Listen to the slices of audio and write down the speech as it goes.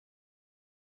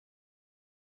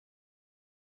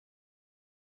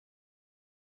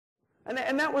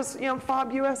And that was,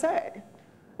 FOB USA.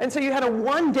 And so you had a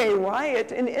one-day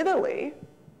riot in Italy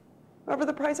over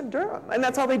the price of durum. And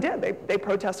that's all they did. They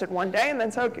protested one day and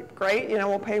then said, great,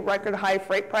 we'll pay record high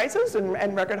freight prices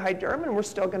and record high durum, and we're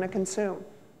still going to consume.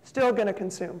 Still going to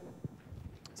consume.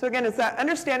 So again, it's that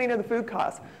understanding of the food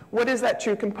cost. What is that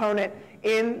true component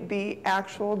in the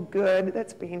actual good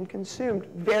that's being consumed?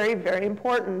 Very, very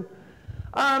important.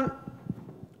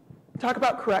 Talk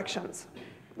about corrections.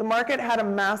 The market had a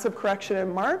massive correction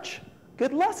in March.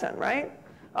 Good lesson, right?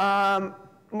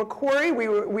 Macquarie, we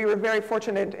were very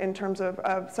fortunate in terms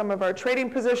of some of our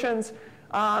trading positions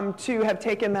to have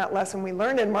taken that lesson we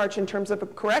learned in March in terms of a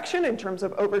correction, in terms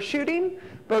of overshooting,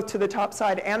 both to the top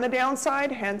side and the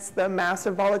downside, hence the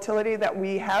massive volatility that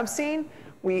we have seen,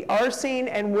 we are seeing,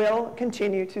 and will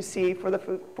continue to see for the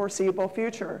foreseeable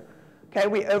future. Okay,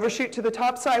 we overshoot to the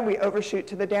top side, we overshoot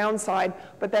to the downside,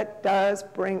 but that does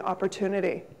bring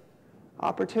opportunity.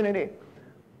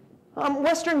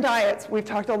 Western diets, we've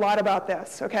talked a lot about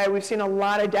this, okay? We've seen a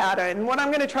lot of data, and what I'm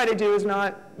going to try to do is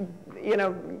not,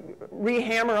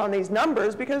 re-hammer on these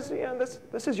numbers because,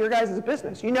 this is your guys'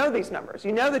 business. You know these numbers.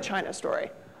 You know the China story.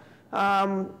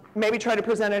 Maybe try to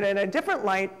present it in a different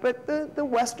light, but the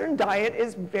Western diet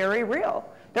is very real.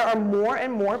 There are more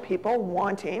and more people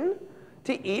wanting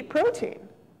to eat protein,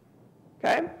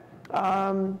 okay?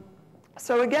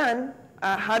 So again,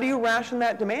 how do you ration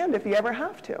that demand if you ever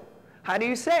have to? How do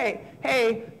you say,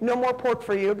 hey, no more pork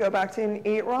for you, go back to and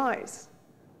eat rice?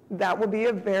 That will be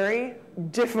a very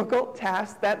difficult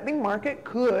task that the market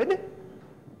could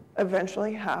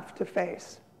eventually have to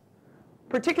face.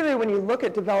 Particularly when you look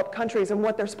at developed countries and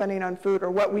what they're spending on food or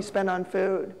what we spend on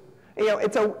food.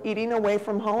 It's eating away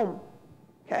from home,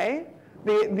 okay?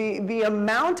 The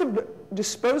amount of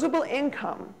disposable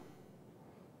income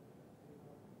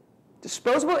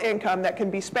that can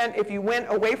be spent if you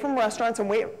went away from restaurants and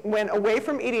went away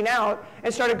from eating out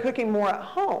and started cooking more at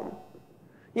home.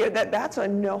 That's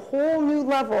a whole new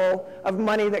level of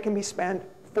money that can be spent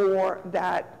for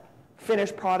that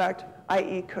finished product,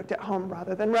 i.e. cooked at home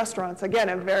rather than restaurants. Again,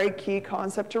 a very key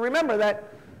concept to remember that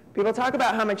people talk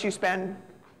about how much you spend,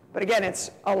 but again,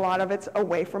 a lot of it's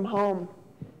away from home.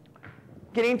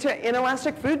 Getting to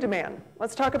inelastic food demand.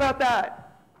 Let's talk about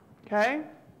that, okay?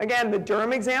 Again, the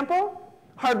durum example,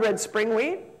 hard red spring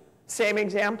wheat, same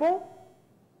example.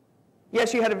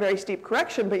 Yes, you had a very steep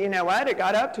correction, but you know what? It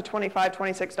got up to $25,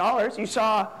 $26. You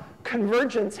saw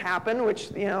convergence happen,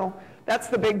 which, that's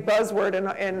the big buzzword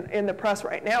in the press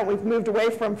right now. We've moved away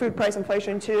from food price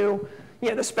inflation to,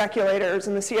 the speculators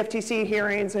and the CFTC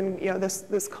hearings and,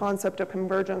 this concept of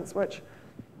convergence, which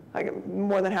I'm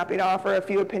more than happy to offer a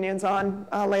few opinions on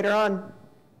later on.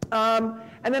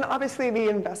 And then obviously the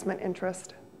investment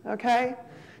interest, okay?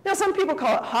 Now some people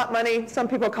call it hot money, some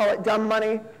people call it dumb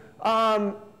money.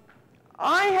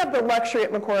 I have the luxury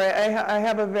at Macquarie, I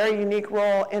have a very unique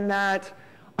role in that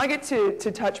I get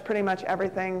to touch pretty much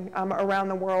everything around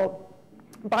the world.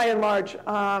 By and large,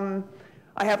 I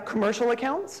have commercial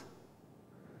accounts,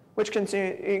 which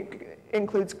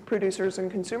includes producers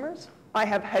and consumers. I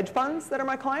have hedge funds that are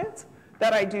my clients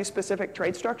that I do specific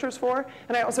trade structures for.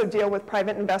 And I also deal with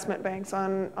private investment banks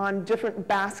on different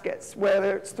baskets,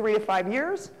 whether it's 3 to 5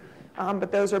 years,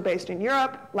 but those are based in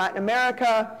Europe, Latin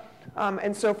America,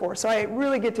 and so forth. So I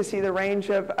really get to see the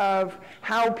range of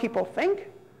how people think,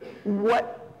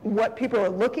 what people are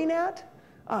looking at,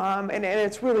 and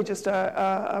it's really just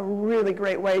a really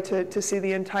great way to see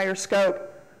the entire scope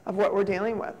of what we're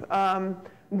dealing with.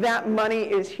 That money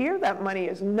is here. That money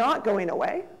is not going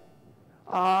away.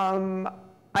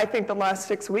 I think the last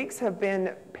 6 weeks have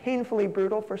been painfully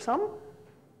brutal for some,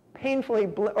 painfully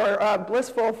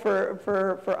blissful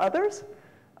for others.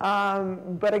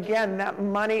 But again, that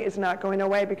money is not going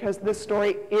away because this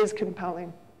story is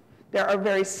compelling. There are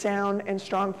very sound and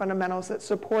strong fundamentals that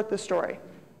support the story.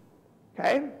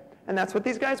 Okay? And that's what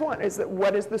these guys want, is that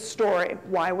what is the story?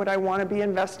 Why would I want to be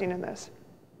investing in this?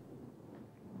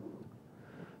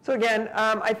 So again,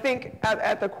 I think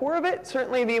at the core of it,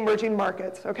 certainly the emerging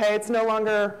markets, okay? It's no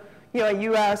longer, a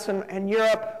US and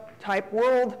Europe type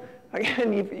world.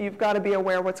 Again, you've got to be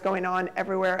aware of what's going on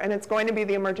everywhere, and it's going to be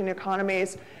the emerging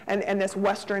economies and this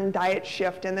Western diet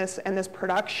shift and this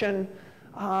production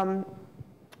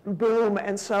boom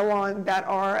and so on that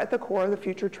are at the core of the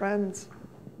future trends.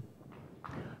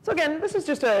 So again, this is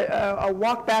just a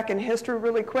walk back in history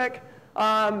really quick.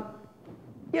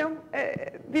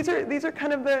 These are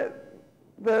kind of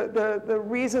the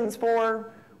reasons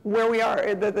for where we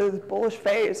are, the bullish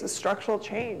phase, the structural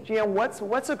change.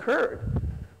 What's occurred?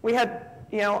 We had,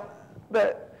 I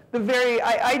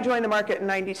joined the market in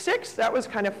 '96. That was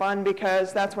kind of fun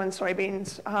because that's when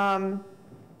soybeans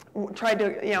tried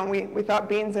to, we thought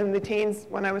beans in the teens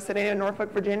when I was sitting in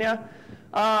Norfolk, Virginia.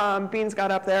 Beans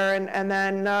got up there, and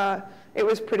then it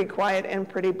was pretty quiet and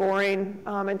pretty boring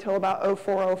until about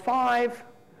 04, 05.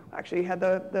 Actually, you had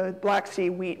the Black Sea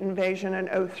wheat invasion in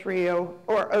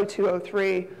 02,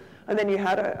 03, and then you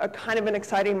had a kind of an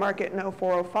exciting market in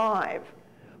 04, 05.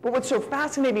 But what's so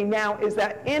fascinating now is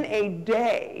that in a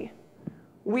day,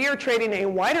 we are trading a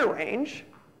wider range,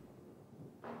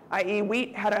 i.e.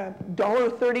 wheat had a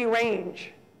 $1.30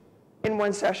 range in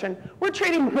one session. We're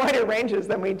trading wider ranges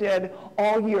than we did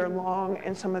all year long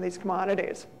in some of these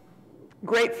commodities.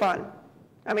 Great fun.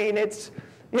 I mean, it's,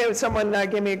 someone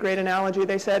gave me a great analogy.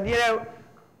 They said,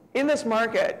 in this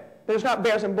market, there's not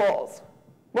bears and bulls.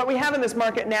 What we have in this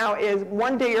market now is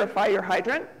one day you're a fire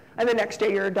hydrant, and the next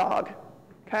day you're a dog,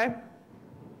 okay?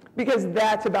 Because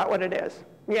that's about what it is,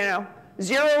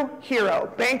 Zero,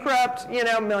 hero, bankrupt,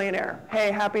 millionaire.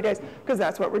 Hey, happy days, because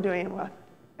that's what we're doing with.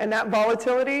 And that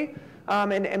volatility,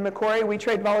 in Macquarie, we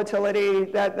trade volatility.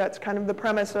 That's kind of the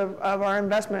premise of our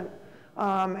investment. You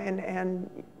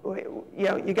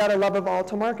got to love a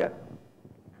volatile market.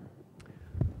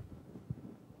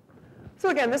 So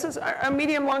again, this is a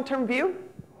medium long-term view.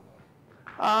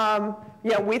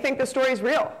 We think the story is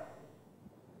real.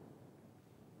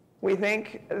 We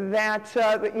think that,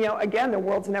 again, the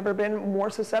world's never been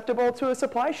more susceptible to a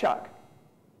supply shock.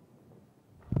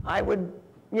 I would,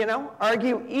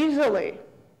 argue easily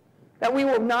that we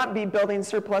will not be building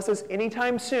surpluses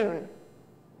anytime soon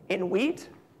in wheat,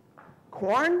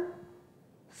 corn,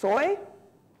 soy,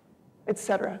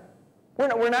 etc.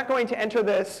 We're not going to enter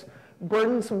this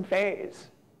burdensome phase.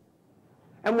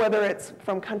 And whether it's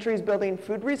from countries building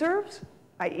food reserves,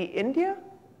 i.e. India,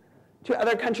 to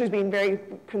other countries being very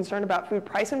concerned about food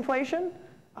price inflation,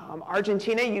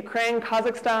 Argentina, Ukraine,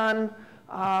 Kazakhstan,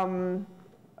 I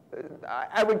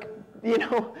would,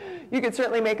 you could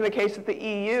certainly make the case that the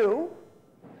EU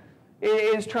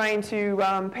is trying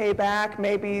to pay back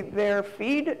maybe their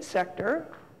feed sector,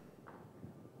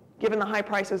 given the high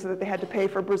prices that they had to pay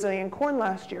for Brazilian corn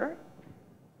last year,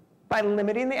 by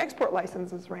limiting the export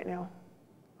licenses right now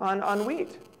on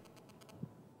wheat.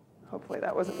 Hopefully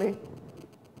that wasn't me.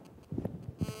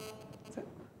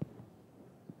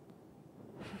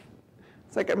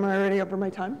 It's like I'm already over my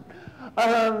time.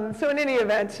 So in any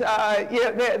event,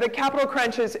 the capital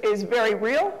crunch is very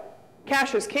real.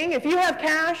 Cash is king. If you have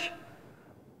cash,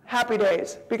 happy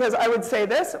days. Because I would say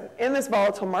this, in this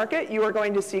volatile market, you are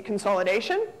going to see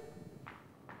consolidation.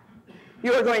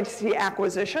 You are going to see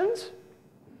acquisitions.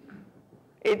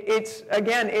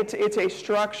 It's a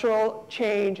structural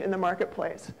change in the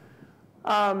marketplace.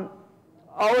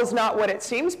 All is not what it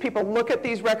seems. People look at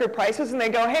these record prices and they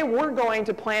go, hey, we're going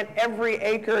to plant every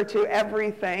acre to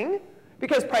everything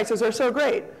because prices are so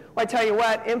great. Well, I tell you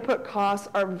what, input costs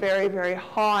are very, very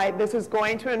high. This is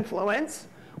going to influence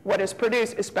what is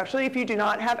produced, especially if you do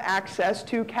not have access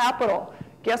to capital.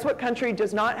 Guess what country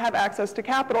does not have access to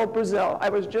capital? Brazil. I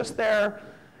was just there,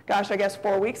 gosh, I guess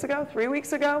 4 weeks ago, 3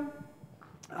 weeks ago.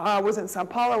 I was in Sao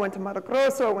Paulo, went to Mato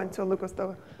Grosso, went to Lucas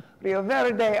do Rio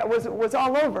Verde. I was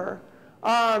all over.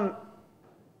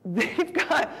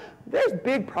 There's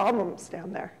big problems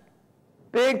down there.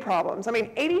 Big problems. I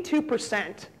mean,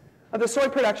 82% of the soy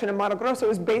production in Mato Grosso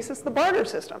is basis the barter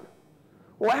system.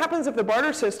 What happens if the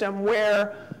barter system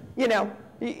where,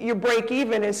 your break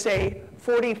even is, say,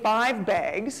 45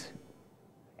 bags,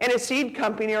 and a seed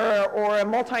company or a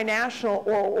multinational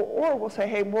or will say,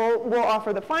 hey, we'll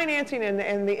offer the financing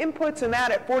and the inputs and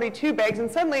that at 42 bags, and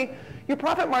suddenly your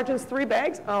profit margin's 3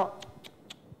 bags? Oh,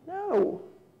 no.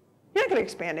 You're not going to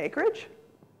expand acreage.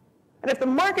 And if the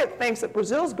market thinks that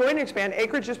Brazil's going to expand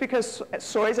acreage just because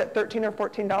soy's at $13 or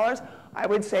 $14, I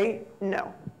would say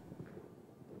no.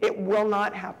 It will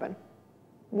not happen.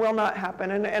 Will not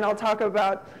happen. And I'll talk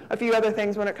about a few other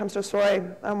things when it comes to soy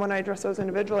when I address those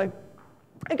individually.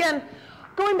 Again,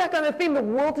 going back on the theme, the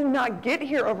world did not get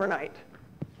here overnight.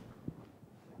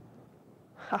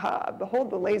 Haha,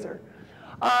 behold the laser.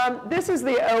 This is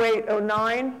the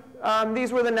 08-09.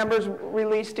 These were the numbers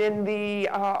released in the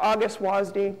August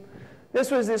WASDE. This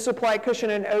was the supply cushion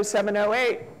in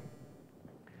 07-08.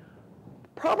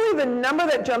 Probably the number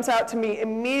that jumps out to me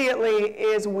immediately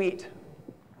is wheat.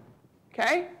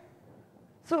 Okay?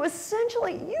 So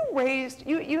essentially,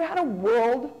 you had a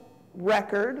world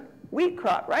record wheat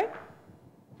crop, right?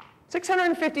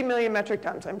 650 million metric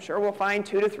tons. I'm sure we'll find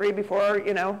 2 to 3 before,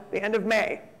 the end of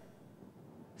May.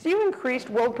 So you increased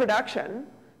world production,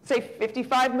 say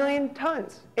 55 million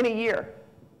tons in a year.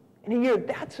 In a year,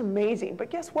 that's amazing.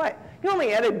 But guess what? You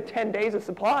only added 10 days of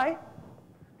supply,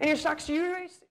 and your stocks